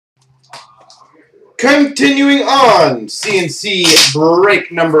Continuing on, CNC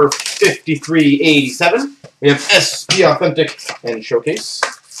break number 5387. We have SP Authentic and Showcase.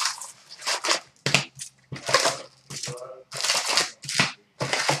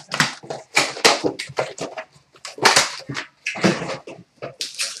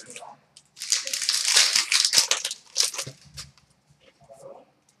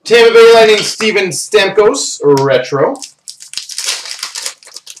 Tampa Bay Lightning Steven Stamkos Retro.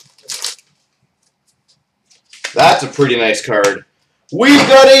 That's a pretty nice card. We've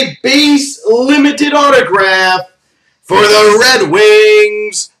got a base limited autograph for the Red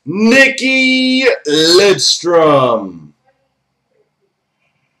Wings, Nicky Lidstrom.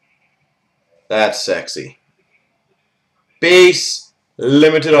 That's sexy. Base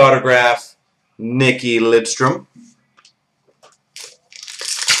limited autograph, Nicky Lidstrom.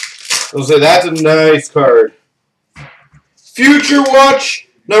 I'll say that's a nice card. Future Watch.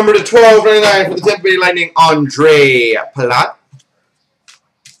 Number to 1299 for the Tampa Bay Lightning, Andre Palat.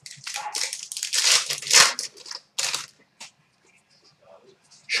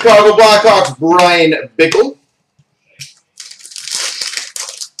 Chicago Blackhawks, Brian Bickle.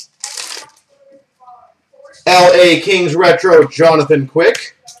 LA Kings Retro, Jonathan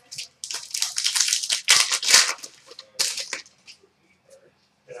Quick.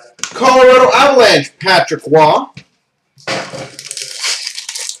 Colorado Avalanche, Patrick Waugh.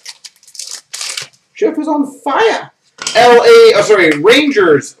 Jeff is on fire.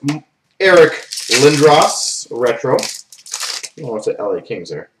 Rangers, Eric Lindros, retro. Oh, what's the LA Kings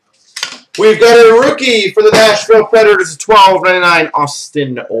there? We've got a rookie for the Nashville Predators, $12.99,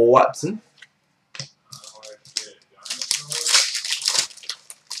 Austin Watson.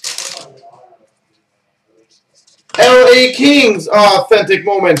 LA Kings, authentic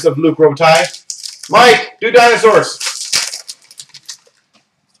moments of Luc Robitaille. Mike, do dinosaurs.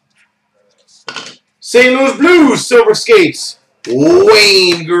 St. Louis Blues, Silver Skates,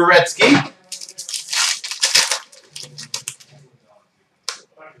 Wayne Gretzky.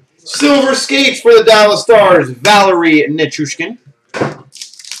 Silver Skates for the Dallas Stars, Valerie Nichushkin.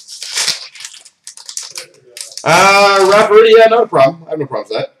 Robert, yeah, not a problem. I have no problem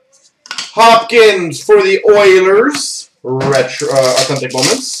with that. Hopkins for the Oilers, retro authentic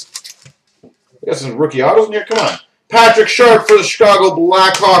moments. I guess some rookie autos in here. Come on. Patrick Sharp for the Chicago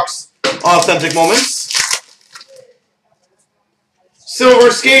Blackhawks, authentic moments.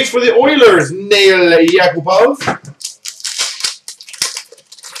 Silver Skates for the Oilers, Nail Yakupov.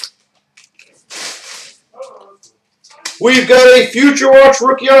 We've got a Future Watch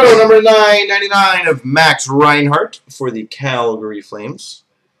rookie auto, number 999 of Max Reinhart for the Calgary Flames.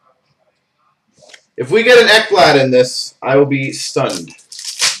 If we get an Ekblad in this, I will be stunned.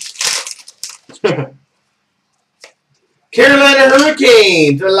 Carolina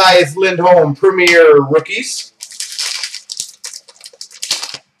Hurricanes, Elias Lindholm, Premier Rookies.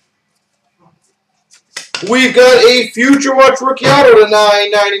 We've got a Future Watch rookie auto to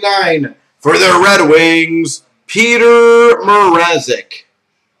 $9.99 for the Red Wings, Peter Mrazek.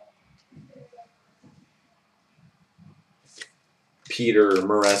 Peter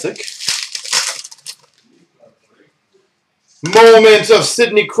Mrazek. Moments of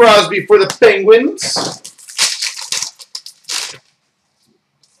Sidney Crosby for the Penguins.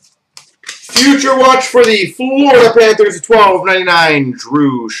 Future Watch for the Florida Panthers, $12.99,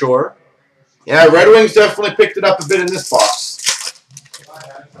 Drew Shore. Yeah, Red Wings definitely picked it up a bit in this box.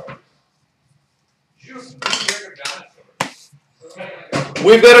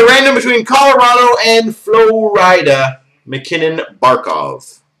 We've got a random between Colorado and Florida, McKinnon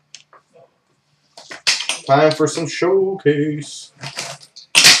Barkov. Time for some showcase.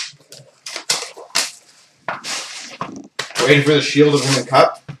 Waiting for the Shield of Women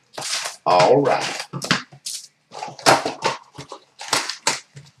Cup. All right.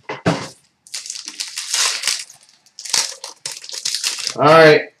 All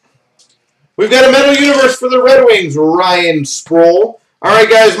right. We've got a Metal Universe for the Red Wings, Ryan Sproul. All right,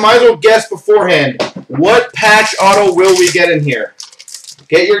 guys, might as well guess beforehand. What patch auto will we get in here?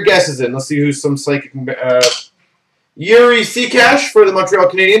 Get your guesses in. Let's see who's some psychic. Yuri Seacash for the Montreal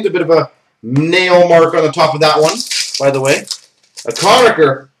Canadiens. A bit of a nail mark on the top of that one, by the way. A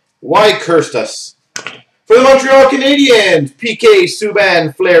Conacher. Why cursed us? For the Montreal Canadiens, PK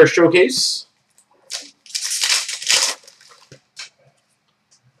Subban Flair Showcase.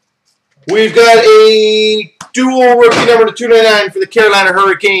 We've got a dual rookie number to 299 for the Carolina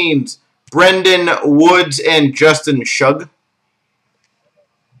Hurricanes, Brendan Woods and Justin Shug.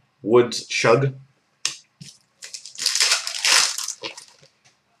 Woods Shug.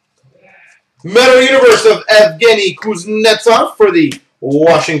 Metal Universe of Evgeny Kuznetsov for the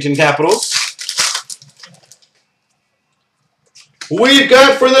Washington Capitals. We've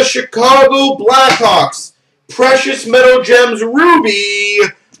got for the Chicago Blackhawks, Precious Metal Gems Ruby,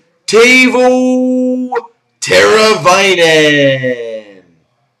 Teuvo Teravainen.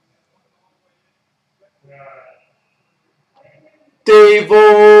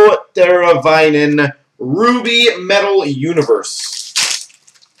 Teuvo Teravainen, Ruby Metal Universe.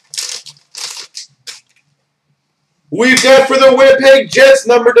 We've got for the Winnipeg Jets,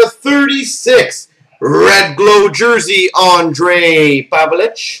 number to 36, Red Glow Jersey, Andre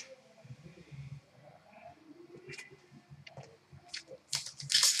Pavelec.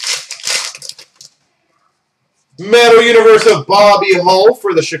 Metal Universe of Bobby Hull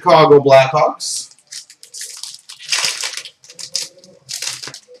for the Chicago Blackhawks.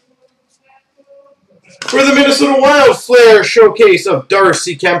 For the Minnesota Wild, Flair Showcase of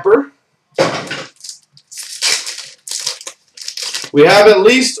Darcy Kemper. We have at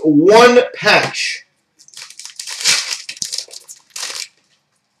least one patch.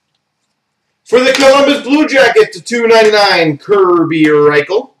 For the Columbus Blue Jackets to 299, Kirby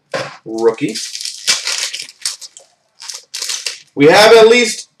Reichel, rookie. We have at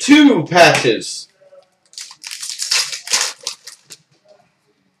least two patches.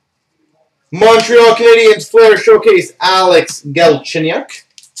 Montreal Canadiens Flair Showcase, Alex Galchenyuk.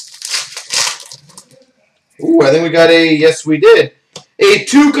 Ooh, I think we got a, yes we did. A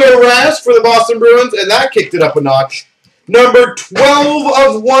Tuukka Rask for the Boston Bruins, and that kicked it up a notch. Number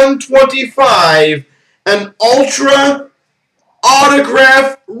 12 of 125, an Ultra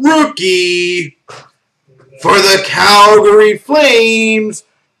Autograph Rookie for the Calgary Flames,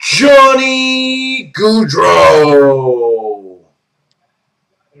 Johnny Gaudreau.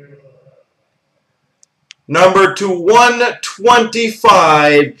 Number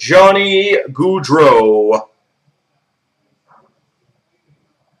 125, Johnny Gaudreau.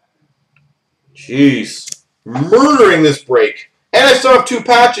 Jeez. Murdering this break. And I still have two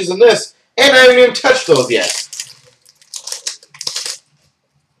patches in this, and I haven't even touched those yet.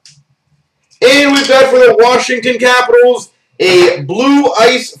 And we've got for the Washington Capitals, a Blue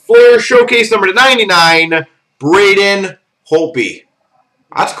Ice Flair Showcase number 99, Braden Holtby.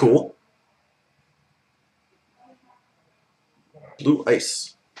 That's cool. Blue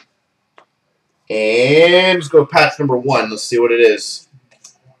Ice. And let's go patch number 1. Let's see what it is.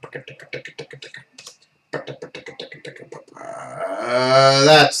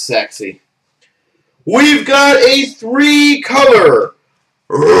 That's sexy. We've got a 3-color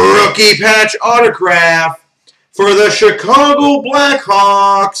rookie patch autograph for the Chicago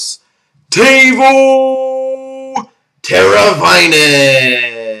Blackhawks, Teuvo Teravainen.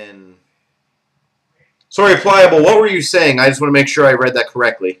 Sorry, Pliable, what were you saying? I just want to make sure I read that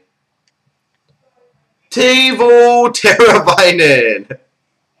correctly. Teuvo Teravainen.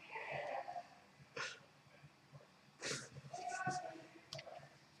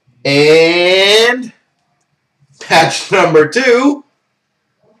 And patch number 2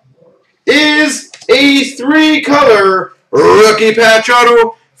 is a 3-color rookie patch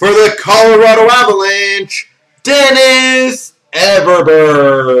auto for the Colorado Avalanche, Dennis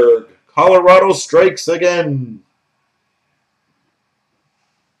Everberg. Colorado strikes again.